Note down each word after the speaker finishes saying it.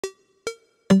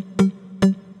Hey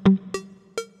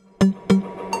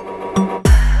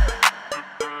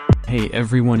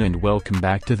everyone and welcome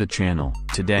back to the channel.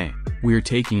 Today, we're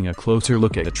taking a closer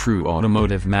look at a true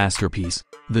automotive masterpiece,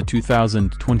 the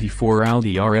 2024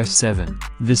 Audi RS7.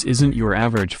 This isn't your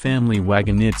average family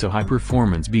wagon, it's a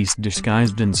high-performance beast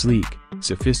disguised in sleek,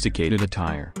 sophisticated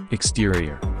attire.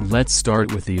 Exterior. Let's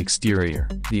start with the exterior.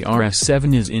 The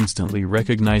RS7 is instantly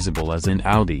recognizable as an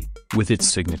Audi, with its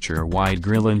signature wide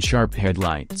grille and sharp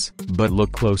headlights. But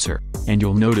look closer, and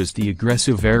you'll notice the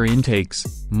aggressive air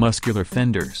intakes, muscular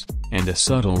fenders, and a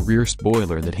subtle rear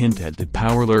spoiler that hint at the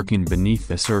power lurking beneath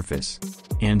the surface.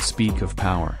 And speak of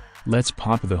power, let's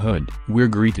pop the hood. We're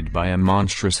greeted by a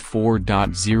monstrous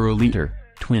 4.0-liter,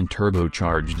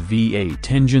 twin-turbocharged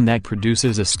V8 engine that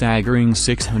produces a staggering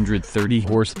 630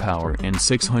 horsepower and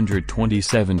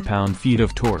 627 pound-feet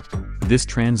of torque. This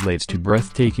translates to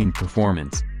breathtaking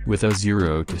performance, with a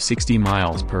 0 to 60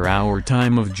 miles per hour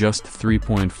time of just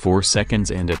 3.4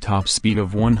 seconds and a top speed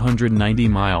of 190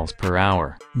 miles per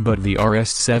hour. But the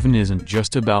RS7 isn't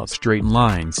just about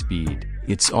straight-line speed.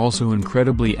 It's also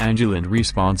incredibly agile and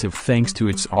responsive thanks to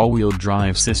its all-wheel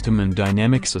drive system and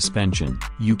dynamic suspension.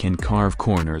 You can carve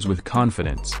corners with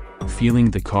confidence,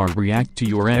 feeling the car react to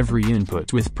your every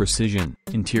input with precision.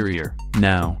 Interior.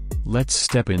 Now, let's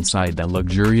step inside the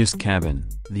luxurious cabin.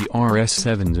 The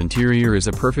RS7's interior is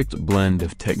a perfect blend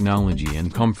of technology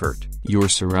and comfort. You're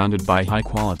surrounded by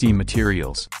high-quality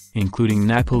materials, including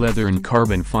Nappa leather and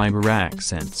carbon fiber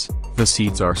accents. The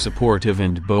seats are supportive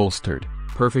and bolstered,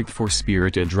 perfect for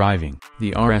spirited driving.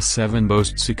 The RS7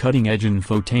 boasts a cutting-edge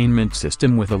infotainment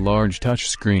system with a large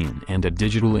touchscreen and a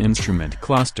digital instrument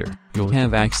cluster. You'll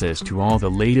have access to all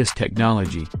the latest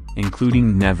technology,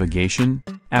 including navigation,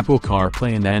 Apple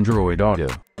CarPlay and Android Auto,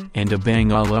 and a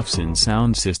Bang & Olufsen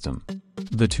sound system.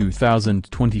 The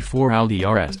 2024 Audi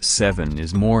RS7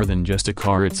 is more than just a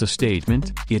car, it's a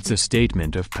statement. It's a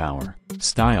statement of power,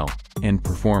 style, and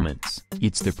performance.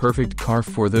 It's the perfect car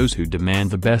for those who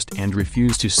demand the best and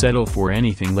refuse to settle for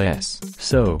anything less.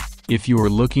 So, if you're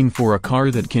looking for a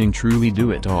car that can truly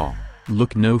do it all,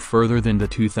 look no further than the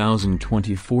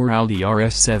 2024 Audi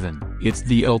RS7. It's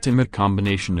the ultimate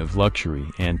combination of luxury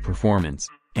and performance,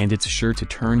 and it's sure to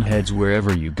turn heads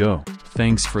wherever you go.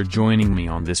 Thanks for joining me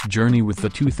on this journey with the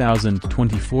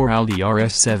 2024 Audi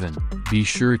RS7. Be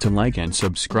sure to like and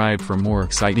subscribe for more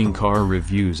exciting car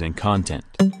reviews and content.